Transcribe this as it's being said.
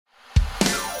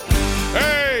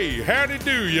howdy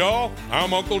do, y'all.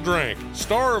 I'm Uncle Drank,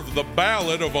 star of The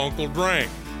Ballad of Uncle Drank.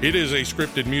 It is a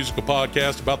scripted musical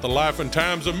podcast about the life and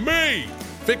times of me,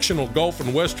 fictional golf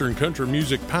and western country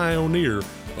music pioneer,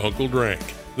 Uncle Drank.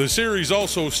 The series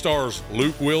also stars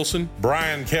Luke Wilson,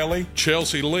 Brian Kelly,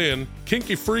 Chelsea Lynn,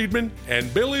 Kinky Friedman,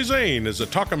 and Billy Zane as a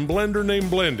talking blender named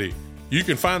Blendy. You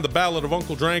can find The Ballad of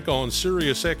Uncle Drank on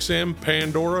SiriusXM,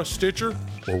 Pandora, Stitcher,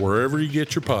 or wherever you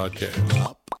get your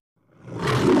podcasts.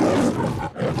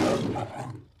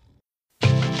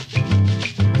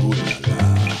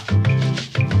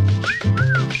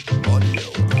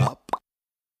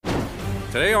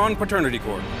 Today on Paternity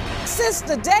Court. Since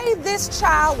the day this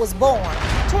child was born,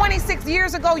 26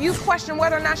 years ago, you questioned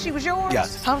whether or not she was yours?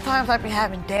 Yes. Sometimes I be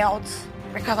having doubts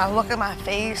because I look at my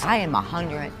face. I am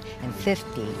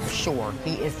 150 sure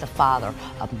he is the father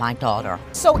of my daughter.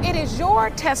 So it is your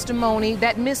testimony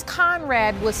that Miss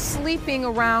Conrad was sleeping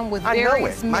around with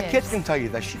various men. My kids can tell you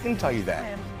that. She can tell you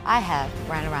that. I have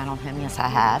ran around on him, yes I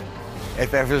have.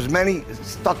 If there's many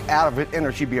stuck out of it in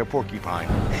her, she'd be a porcupine.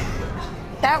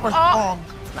 That was wrong.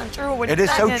 It's not true. It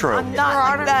is so true. I'm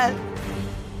not like that.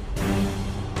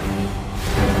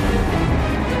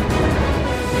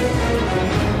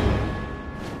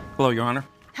 Hello, Your Honor.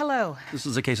 Hello. This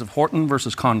is a case of Horton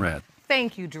versus Conrad.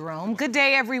 Thank you, Jerome. Good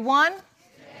day, everyone.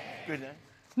 Good day.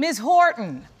 Ms.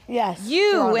 Horton. Yes.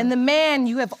 You and the man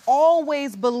you have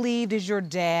always believed is your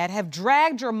dad have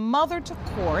dragged your mother to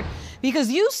court because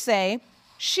you say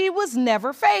she was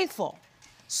never faithful.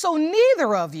 So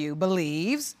neither of you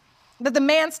believes that the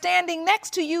man standing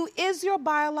next to you is your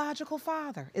biological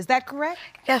father. Is that correct?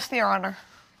 Yes, Your Honor.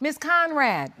 Ms.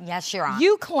 Conrad. Yes, Your Honor.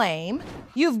 You claim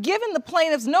you've given the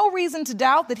plaintiffs no reason to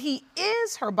doubt that he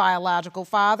is her biological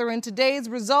father, and today's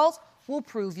results will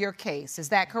prove your case. Is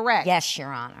that correct? Yes,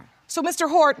 Your Honor. So, Mr.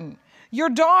 Horton, your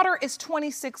daughter is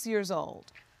 26 years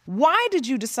old. Why did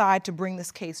you decide to bring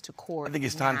this case to court? I think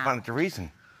it's time to find out the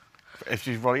reason. If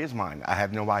she really is mine, I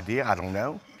have no idea. I don't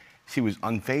know. She was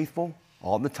unfaithful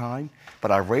all the time, but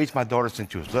I raised my daughter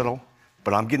since she was little.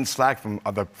 But I'm getting slack from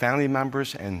other family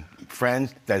members and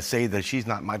friends that say that she's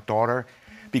not my daughter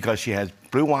because she has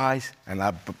blue eyes, and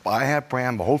I have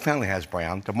brown. The whole family has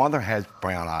brown. The mother has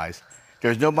brown eyes.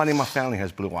 There's nobody in my family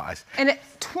has blue eyes. And at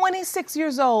 26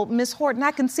 years old, Ms. Horton,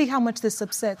 I can see how much this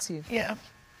upsets you. Yeah.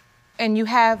 And you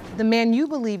have the man you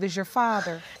believe is your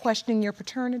father questioning your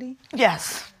paternity?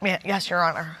 Yes. Yes, Your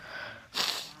Honor.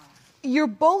 You're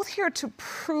both here to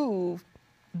prove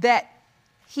that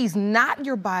he's not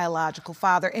your biological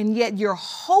father, and yet you're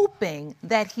hoping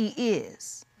that he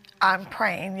is. I'm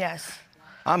praying, yes.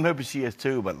 I'm hoping she is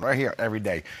too, but right here every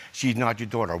day, she's not your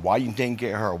daughter. Why you didn't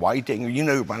get her? Why you taking her? You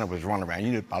know, when I was running around,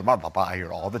 you know, blah, blah, blah, blah, I hear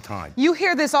it all the time. You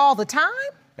hear this all the time?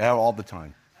 Yeah, all the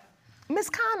time.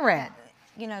 Miss Conrad.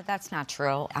 You know, that's not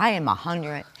true. I am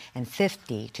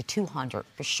 150 to 200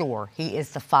 for sure he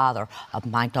is the father of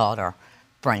my daughter,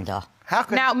 Brenda. How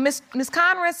could... Now, Miss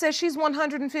Conrad says she's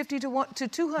 150 to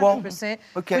 200%, well,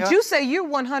 okay, but you say you're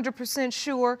 100%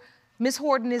 sure Miss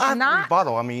Horton is I not.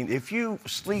 Rebuttal. I mean, if you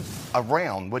sleep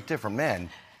around with different men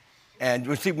and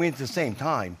you sleep with at the same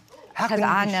time, how can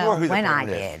you be sure who the parent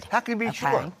is? How can you be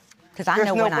sure? Because I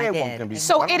know when I did.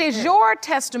 So it is your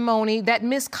testimony that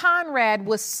Miss Conrad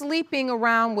was sleeping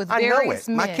around with various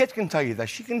men. My kids can tell you that.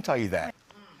 She can tell you that.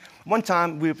 One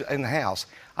time we were in the house.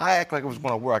 I acted like I was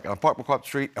going to work an apartment across the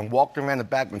street and walked around the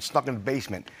back and snuck in the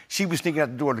basement. She was sneaking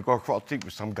out the door to go across the street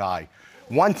with some guy.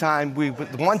 One time we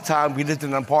lived in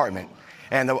an apartment,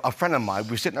 and a friend of mine,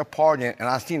 we were sitting there partying, and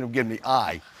I seen him give me the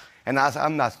eye. And I said,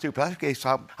 I'm not stupid. That's okay,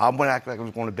 so I went act like I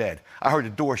was going to bed. I heard the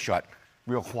door shut,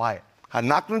 real quiet. I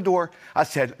knocked on the door. I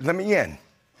said, let me in.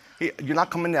 You're not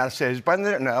coming in. I said, is Brenda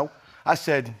there? No. I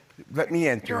said, let me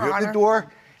in. She opened the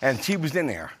door, and she was in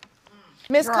there.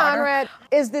 Miss Conrad,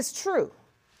 is this true?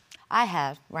 I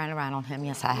have ran around on him,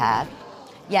 yes I have.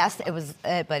 Yes, it was,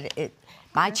 but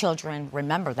my children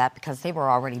remember that because they were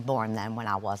already born then when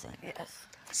I wasn't. Yes.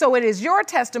 So it is your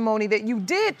testimony that you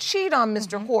did cheat on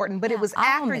Mr. Horton, but it was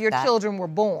after your children were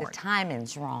born. The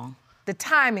timing's wrong. The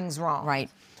timing's wrong. Right.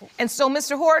 And so,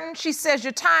 Mr. Horton, she says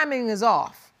your timing is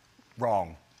off.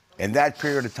 Wrong. In that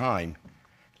period of time,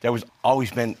 there was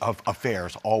always been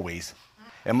affairs, always.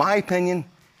 In my opinion,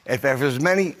 if there's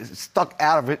many stuck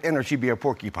out of it in her, she'd be a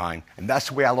porcupine. And that's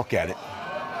the way I look at it.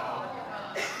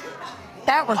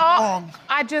 That was wrong.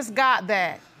 I just got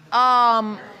that.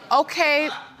 Okay.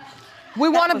 We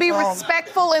want to be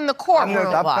respectful in the courtroom.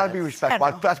 I'm trying to be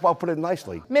respectful. That's why I put it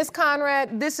nicely. Miss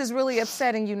Conrad, this is really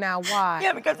upsetting you now. Why?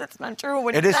 Yeah, because it's not true.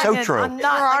 It is so true. I'm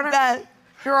not like that.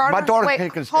 Your Honor. My daughter Wait,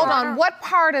 can't hold on. What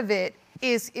part of it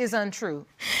is untrue?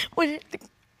 Well,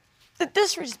 the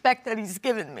disrespect that he's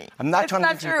given me. I'm not It's trying to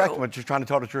not disrespect true. him, but just trying to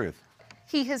tell the truth.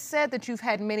 He has said that you've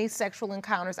had many sexual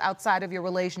encounters outside of your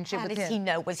relationship How with does he him.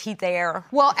 know? Was he there?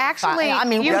 Well, actually, I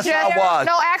mean, you Yes, just I was.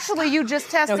 no. Actually, you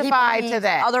just No, he testified to believes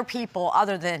that. Other people,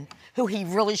 other than who he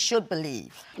really should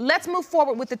believe. Let's move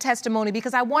forward with the testimony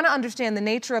because I want to understand the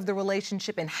nature of the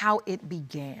relationship and how it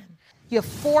began. You have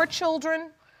 4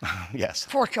 children, Yes.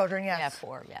 4 children, yes. Yeah,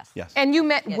 4, yes. Yes. and you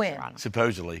met Yes, when? Your Honor.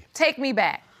 Supposedly. Take me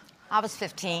back. I was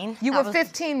 15. You I were was-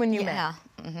 15 when you met. Yeah.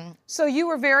 So you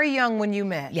were very young when you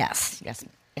met. Yes,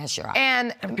 Your Honor.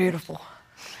 And And beautiful.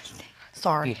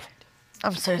 Sorry.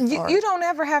 I'm so you, sorry. you don't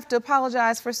ever have to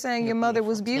apologize for saying your mother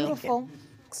was beautiful.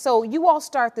 So you all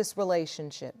start this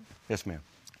relationship. Yes, ma'am.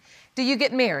 Do you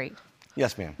get married?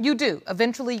 Yes, ma'am. You do.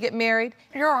 Eventually you get married.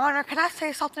 Your Honor, can I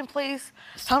say something, please?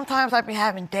 Sometimes I be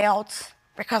having doubts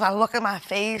because I look at my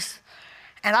face,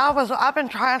 and I've been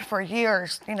trying for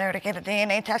years, to get a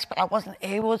DNA test, but I wasn't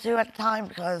able to at the time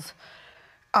because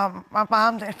my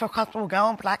mom didn't feel comfortable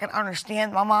going. But I can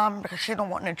understand my mom because she don't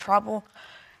want any trouble,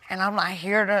 and I'm not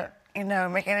here to,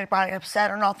 make anybody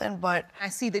upset or nothing. But I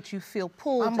see that you feel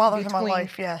pulled my mother's in my between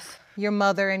life, yes. your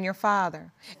mother and your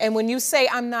father. And when you say,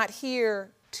 I'm not here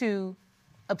to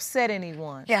upset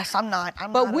anyone, Yes, I'm not.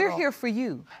 but not we're at all. here for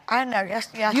you. I know. Yes.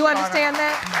 You Your Honor. understand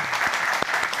that?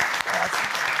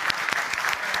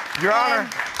 Your Honor.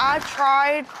 I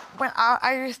tried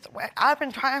I've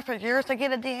been trying for years to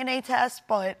get a DNA test,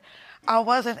 but I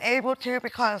wasn't able to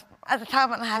because at the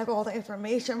time I didn't have all the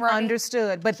information right.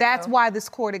 Understood. But that's why this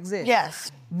court exists.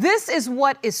 Yes. This is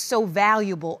what is so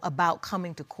valuable about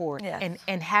coming to court Yes.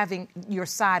 and having your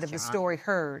side of the story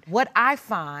heard. What I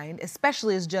find,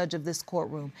 especially as judge of this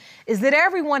courtroom, is that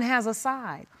everyone has a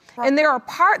side. And there are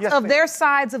parts Yes, of ma'am. their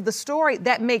sides of the story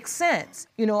that make sense.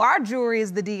 Our jury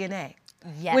is the DNA.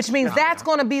 Yes, Which means Your that's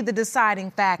going to be the deciding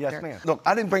factor. Yes, ma'am. Look,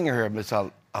 I didn't bring her here, Miss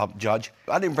Judge.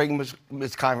 I didn't bring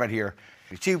Miss Conrad here.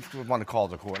 She was the one to call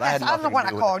the court. I had Yes, I'm nothing the to one do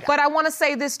that with called it. you. But I want to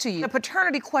say this to you. The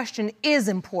paternity question is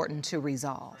important to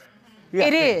resolve. Yes,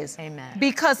 It ma'am. is. Amen.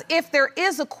 Because if there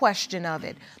is a question of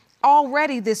it,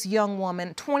 already this young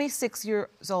woman, 26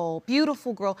 years old,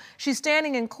 beautiful girl, she's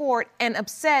standing in court and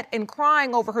upset and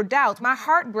crying over her doubts. My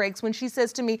heart breaks when she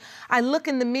says to me, I look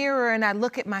in the mirror and I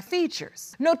look at my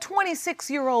features. No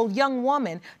 26-year-old young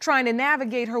woman trying to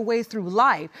navigate her way through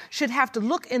life should have to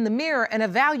look in the mirror and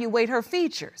evaluate her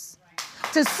features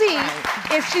to see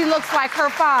if she looks like her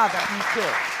father.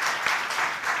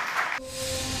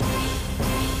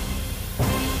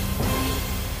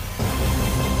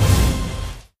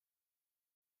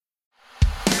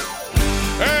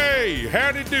 Hey,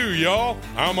 howdy do, y'all.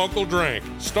 I'm Uncle Drank,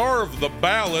 star of The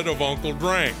Ballad of Uncle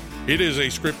Drank. It is a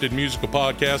scripted musical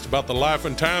podcast about the life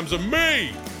and times of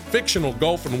me, fictional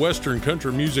Gulf and Western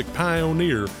country music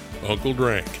pioneer, Uncle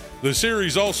Drank. The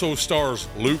series also stars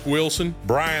Luke Wilson,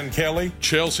 Brian Kelly,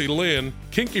 Chelsea Lynn,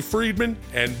 Kinky Friedman,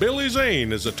 and Billy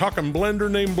Zane as a talking blender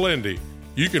named Blendy.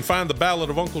 You can find The Ballad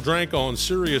of Uncle Drank on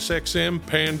SiriusXM,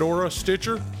 Pandora,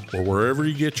 Stitcher, or wherever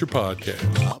you get your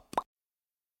podcasts.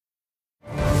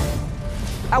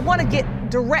 I want to get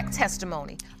direct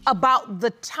testimony about the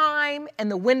time and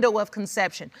the window of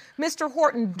conception. Mr.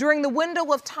 Horton, during the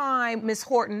window of time Ms.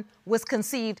 Horton was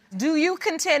conceived, do you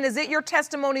contend, is it your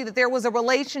testimony that there was a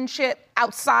relationship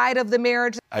outside of the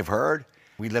marriage? I've heard.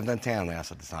 We lived in town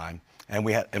last at the time, and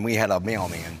we had a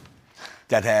mailman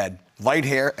that had light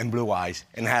hair and blue eyes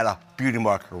and had a beauty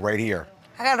marker right here.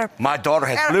 My daughter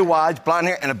has blue eyes, blonde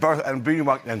hair, and a beauty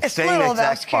mark in the It's same little, though.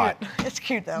 exact It's spot. cute. It's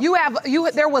cute,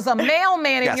 though. There was a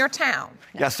mailman in Yes. your town.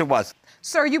 Yes, there was.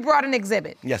 Sir, you brought an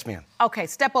exhibit. Yes, ma'am. Okay,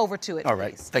 step over to it, All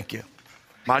right, please. thank you.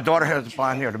 My daughter has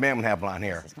blonde hair. The man would have blonde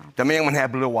hair. The man would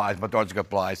have blue eyes. My daughter's got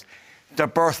blue eyes. The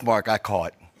birthmark, I call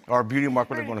it, or beauty mark,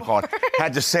 whatever you want to call it,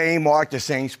 had the same mark, the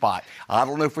same spot. I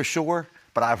don't know for sure,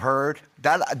 but I've heard.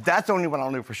 That's the only one I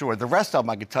know for sure. The rest of them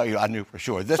I can tell you I knew for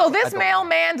sure. So this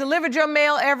mailman delivered your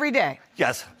mail every day?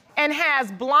 Yes. And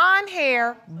has blonde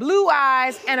hair, blue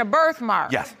eyes, and a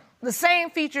birthmark. Yes. The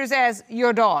same features as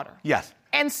your daughter. Yes.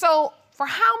 And so, for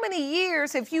how many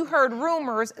years have you heard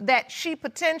rumors that she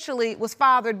potentially was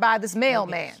fathered by this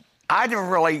mailman? I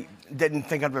didn't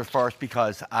think of it first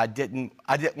because I didn't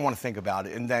want to think about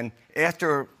it. And then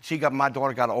after my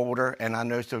daughter got older, and I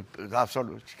noticed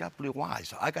she got blue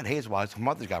eyes. I got hazel eyes. Her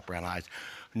mother's got brown eyes.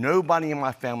 Nobody in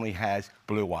my family has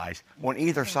blue eyes on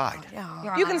either side.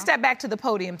 You can step back to the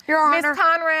podium. Your Honor. Ms.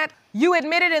 Conrad, you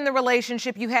admitted in the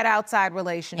relationship you had outside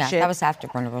relationship. Yeah, that was after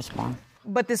Brenda was born.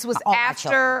 But this was All my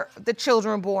after the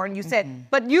children were born. You said,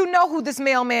 but you know who this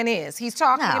mailman is. He's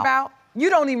talking No. about. You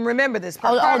don't even remember this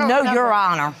person. Oh, no, Your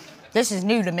Honor. This is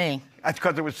new to me. That's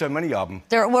because there was so many of them.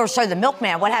 So the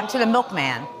milkman, what happened to the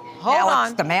milkman? hold now on.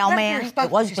 it's the mailman. It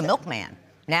was the milkman.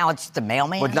 Now it's the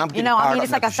mailman. Well, now I'm getting you know, I fired mean, up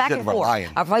it's now like a 'cause you back said and about forth, lying.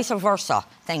 a vice versa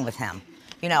thing with him.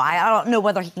 You know, I don't know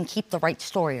whether he can keep the right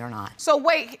story or not. So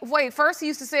wait. First he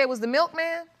used to say it was the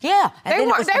milkman. Yeah, and They then it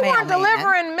weren't- was they the weren't mailman.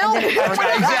 delivering milk. And then it was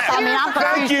the Exactly. I mean, I'm Thank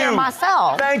confused here you.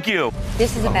 myself. Thank you.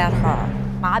 This is about her.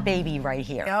 My baby right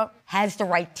here Yep. has the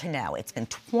right to know. It's been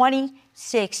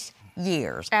 26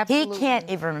 years. Absolutely. He can't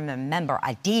even remember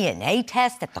a DNA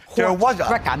test that the There court was a-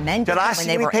 recommended Did I when see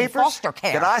they any were in papers? foster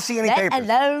care. Did I see any Let papers?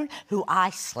 alone who I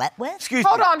slept with. Excuse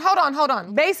Hold me.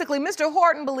 on. Basically, Mr.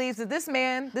 Horton believes that this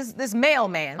man, this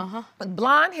mailman, with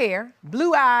blonde hair,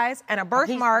 blue eyes, and a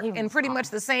birthmark he in was pretty fine. much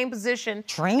the same position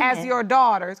Training. as your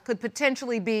daughter's, could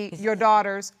potentially be your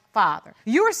daughter's father.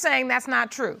 You're saying that's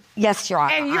not true. Yes, Your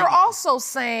Honor. And you're also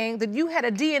saying that you had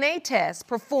a DNA test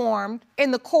performed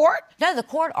in the court? No, the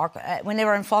court, when they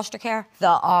were in foster care,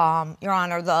 Your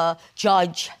Honor, the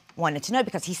judge wanted to know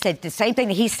because he said the same thing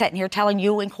that he's sitting here telling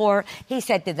you in court. He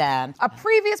said to them, A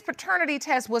previous paternity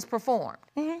test was performed.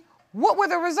 What were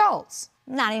the results?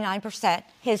 99%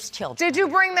 his children. Did you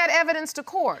bring that evidence to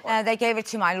court? They gave it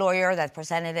to my lawyer that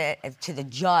presented it to the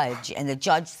judge, and the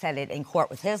judge said it in court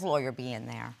with his lawyer being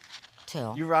there,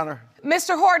 too. Your Honor,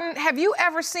 Mr. Horton, have you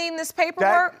ever seen this that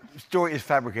paperwork? story is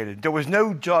fabricated. There was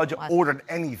no judge ordered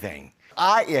anything.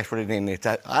 I asked for the DNA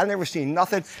test. I never seen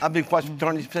nothing. I've been questioning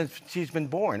Tony since she's been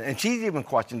born, and she's even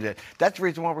questioned it. That's the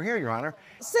reason why we're here, Your Honor.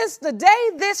 Since the day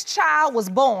this child was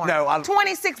born, No,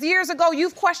 26 years ago,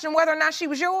 you've questioned whether or not she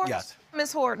was yours? Yes.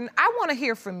 Ms. Horton, I want to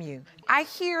hear from you. I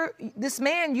hear this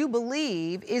man you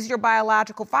believe is your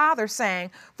biological father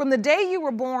saying, from the day you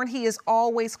were born, he has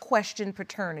always questioned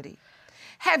paternity.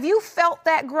 Have you felt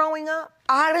that growing up?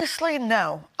 Honestly,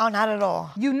 no, not at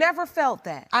all. You never felt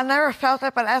that? I never felt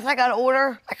it, but as I got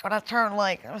older, like when I turned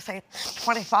let's say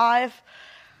 25,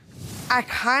 I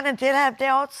kind of did have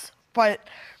doubts, but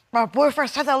my boyfriend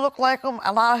said I looked like him.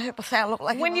 A lot of people say I look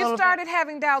like him. When a you little started bit.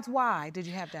 having doubts, why did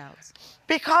you have doubts?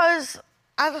 Because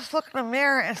I just look in the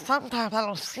mirror and sometimes I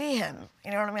don't see him.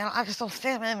 You know what I mean? I just don't see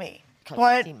him in me.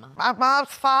 But my mom's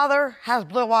father has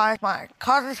blue eyes. My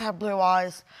cousins have blue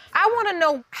eyes. I want to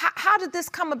know, how did this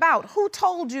come about? Who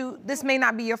told you this may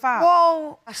not be your father?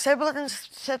 Well, my siblings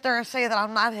sit there and say that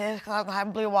I'm not his because I don't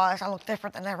have blue eyes. I look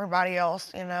different than everybody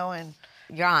else, you know, and...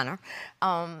 Your Honor,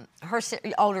 her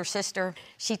older sister,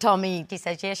 she told me, she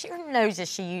said, yeah, she knows that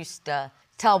she used to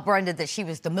tell Brenda that she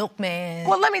was the milkman.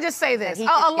 Well, let me just say this. He A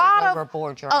just goes lot of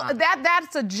overboard, Your Honor.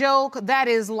 that's a joke. That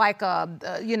is like a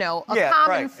Yeah, common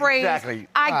right, phrase. exactly.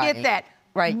 I get Right. that.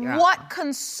 Right, Your Honor. What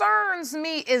concerns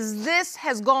me is this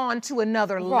has gone to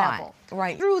another level.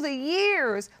 Right. Through the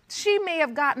years, she may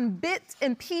have gotten bits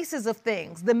and pieces of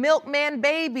things. The milkman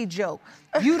baby joke.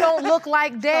 You don't look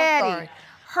like daddy. sorry.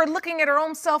 Her looking at her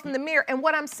own self in the mirror. And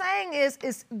what I'm saying is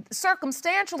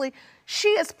circumstantially,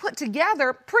 she has put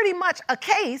together pretty much a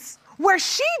case where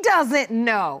she doesn't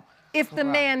know if the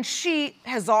man she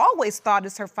has always thought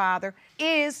is her father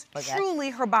is truly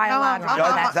her biological No,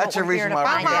 father. That's the reason why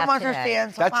My we're here. mom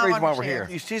understands. That's the My reason mom why we're here.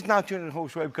 understands. She's not tuning the whole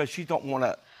story because she don't want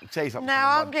to say something. No, to her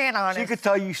I'm mother. being honest. She could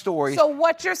tell you stories. So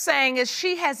what you're saying is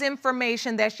she has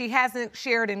information that she hasn't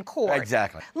shared in court.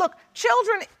 Exactly. Look,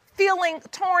 children feeling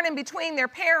torn in between their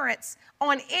parents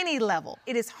on any level,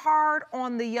 it is hard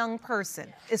on the young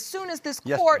person. As soon as this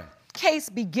Yes, court ma'am. case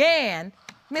began,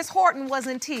 Miss Horton was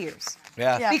in tears.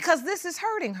 Yeah. Yeah. Because this is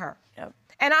hurting her. Yep.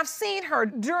 And I've seen her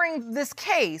during this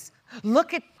case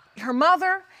look at her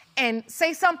mother and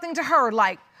say something to her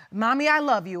like, Mommy, I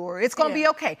love you, or it's gonna be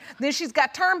okay. Then she's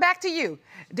got turned back to you.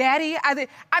 Daddy, I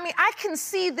mean, I can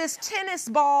see this tennis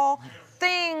ball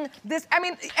thing,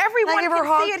 everyone give her a can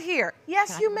hug? see it here.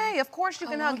 Yes, you may. Of course you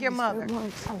can hug your mother. We're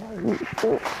it's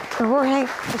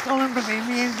only gonna be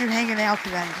me and you hanging out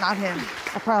today, not him.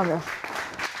 I promise.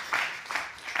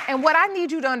 And what I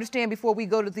need you to understand before we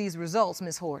go to these results,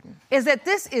 Miss Horton, is that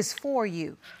this is for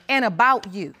you and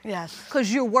about you. Yes.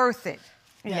 Because you're worth it.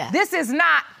 Yeah. This is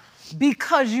not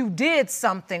because you did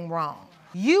something wrong.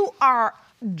 You are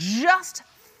just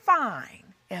fine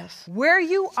Yes. where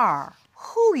you are,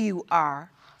 who you are,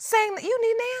 saying that you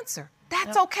need an answer.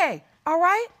 That's okay. All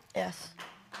right? Yes.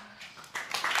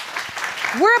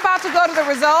 We're about to go to the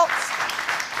results.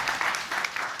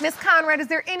 Miss Conrad, is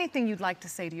there anything you'd like to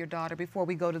say to your daughter before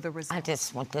we go to the results? I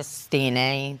just want this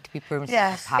DNA to be proven.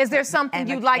 Yes. Is there something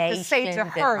you'd like to say to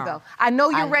her, though? I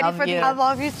know you're ready for the... I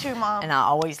love you too, Mom. And I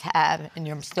always have, and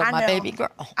you're still my know. baby girl.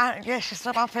 Yes, she's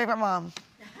still my favorite mom.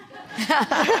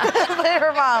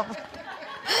 Favorite mom.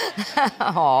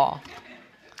 Oh,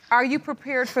 Are you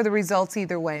prepared for the results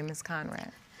either way, Miss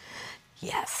Conrad?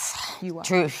 yes. You are.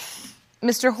 Truth.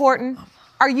 Mr. Horton,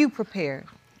 are you prepared?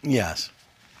 Yes.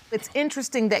 It's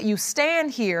interesting that you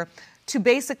stand here to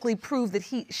basically prove that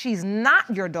she's not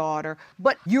your daughter,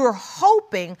 but you're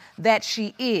hoping that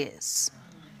she is.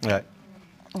 Right.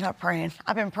 I'm not praying.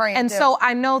 I've been praying. And too. so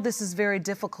I know this is very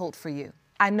difficult for you.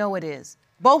 I know it is.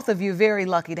 Both of you very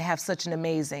lucky to have such an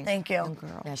amazing Thank you. young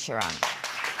girl. Yes, Your Honor.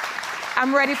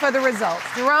 I'm ready for the results.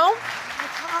 Jerome?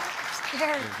 I'm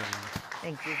scared.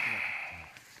 Thank you.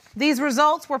 These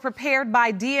results were prepared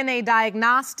by DNA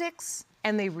Diagnostics,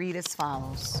 and they read as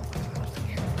follows.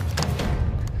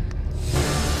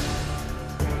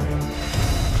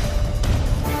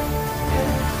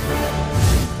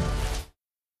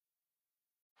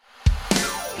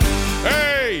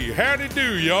 Hey, howdy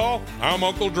do, y'all. I'm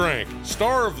Uncle Drank,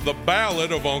 star of The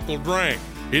Ballad of Uncle Drank.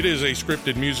 It is a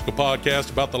scripted musical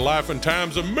podcast about the life and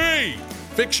times of me,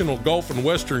 fictional Gulf and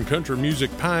Western country music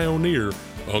pioneer,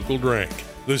 Uncle Drank.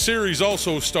 The series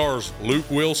also stars Luke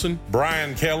Wilson,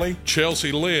 Brian Kelly,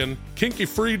 Chelsea Lynn, Kinky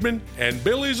Friedman, and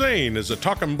Billy Zane as a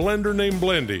talking blender named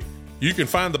Blendy. You can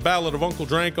find The Ballad of Uncle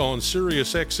Drank on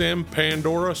SiriusXM,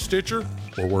 Pandora, Stitcher,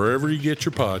 or wherever you get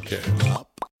your podcasts.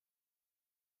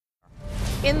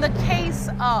 In the case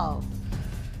of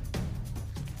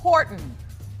Horton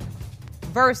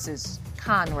versus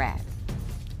Conrad,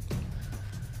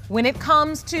 when it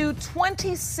comes to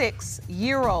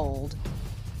 26-year-old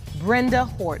Brenda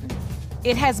Horton,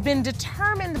 it has been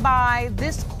determined by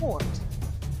this court,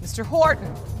 Mr.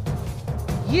 Horton,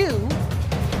 you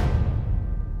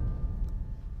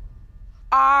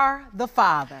are the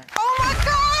father. Oh my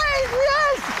God!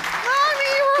 Yes, Mommy,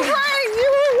 you were right. You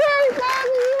were right,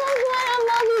 Mommy. You were right. I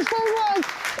love you so much.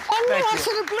 I knew I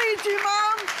should have believed you,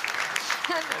 Mom.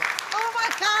 Oh my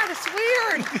God, it's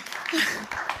weird.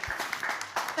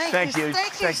 Thank you.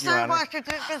 Thank you Your so Honor. much. It's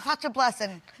been such a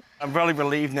blessing. I'm really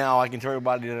relieved now I can tell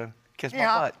everybody to kiss my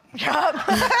butt.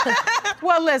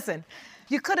 Well, listen,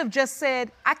 you could have just said,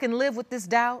 I can live with this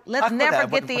doubt. I Let's could never have,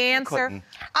 get but the you answer. couldn't.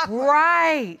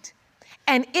 Right.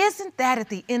 And isn't that at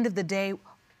the end of the day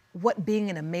what being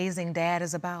an amazing dad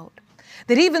is about?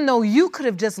 That even though you could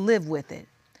have just lived with it,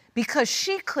 because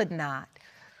she could not,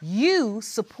 you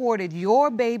supported your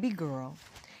baby girl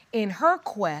in her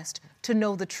quest to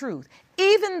know the truth.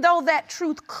 Even though that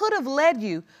truth could have led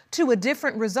you to a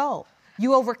different result,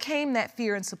 you overcame that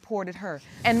fear and supported her.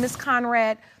 And Ms.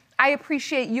 Conrad, I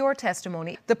appreciate your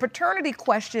testimony. The paternity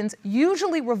questions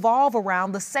usually revolve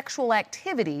around the sexual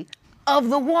activity of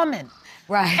the woman.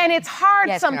 Right. And it's hard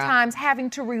Yes, Your Honor. sometimes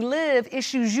having to relive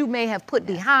issues you may have put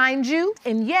behind you,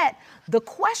 and yet the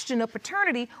question of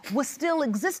paternity was still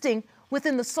existing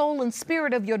within the soul and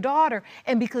spirit of your daughter.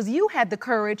 And because you had the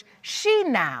courage, she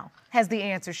now has the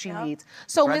answer she needs.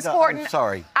 So, Ms. Brenda, Horton, I'm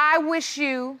sorry. I wish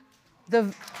you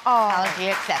the... Apology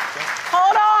accepted.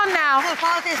 Hold on now.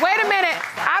 Apologies. Wait a minute.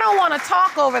 I don't want to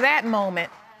talk over that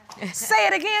moment. Say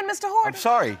it again, Mr. Horton. I'm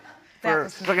sorry. That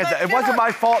was Look at that. It wasn't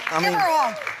my fault. I mean, Give her a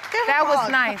hug. Give her That a was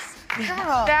hug. nice. Give her a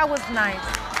hug. That was nice.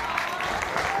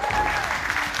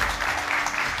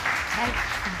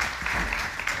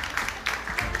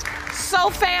 So,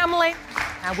 family,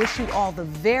 I wish you all the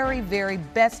very, very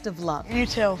best of luck. You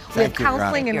too. We have Thank you, Your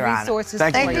counseling and Honor. Your Honor. resources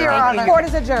Thank for you, you. Your Honor. Court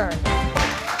is adjourned.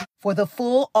 For the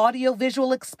full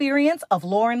audio-visual experience of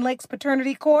Lauren Lake's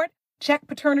Paternity Court, check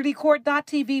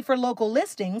paternitycourt.tv for local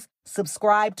listings,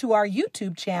 subscribe to our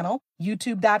YouTube channel,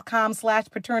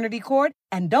 youtube.com/paternitycourt,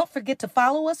 and don't forget to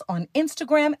follow us on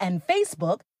Instagram and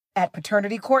Facebook at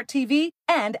Paternity Court TV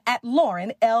and at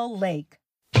Lauren L. Lake.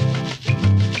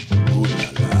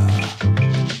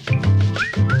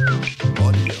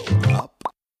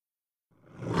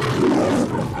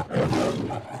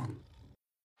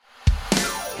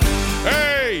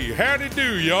 Hey, howdy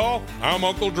do, y'all. I'm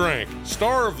Uncle Drank,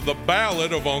 star of The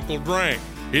Ballad of Uncle Drank.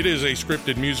 It is a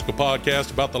scripted musical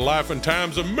podcast about the life and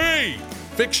times of me,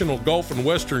 fictional Gulf and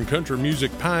Western country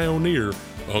music pioneer,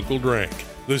 Uncle Drank.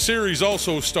 The series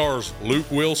also stars Luke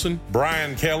Wilson,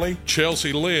 Brian Kelly,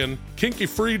 Chelsea Lynn, Kinky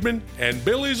Friedman, and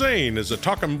Billy Zane as a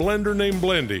talking blender named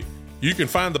Blendy. You can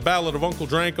find The Ballad of Uncle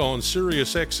Drank on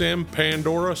SiriusXM,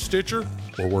 Pandora, Stitcher,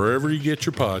 or wherever you get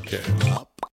your podcasts.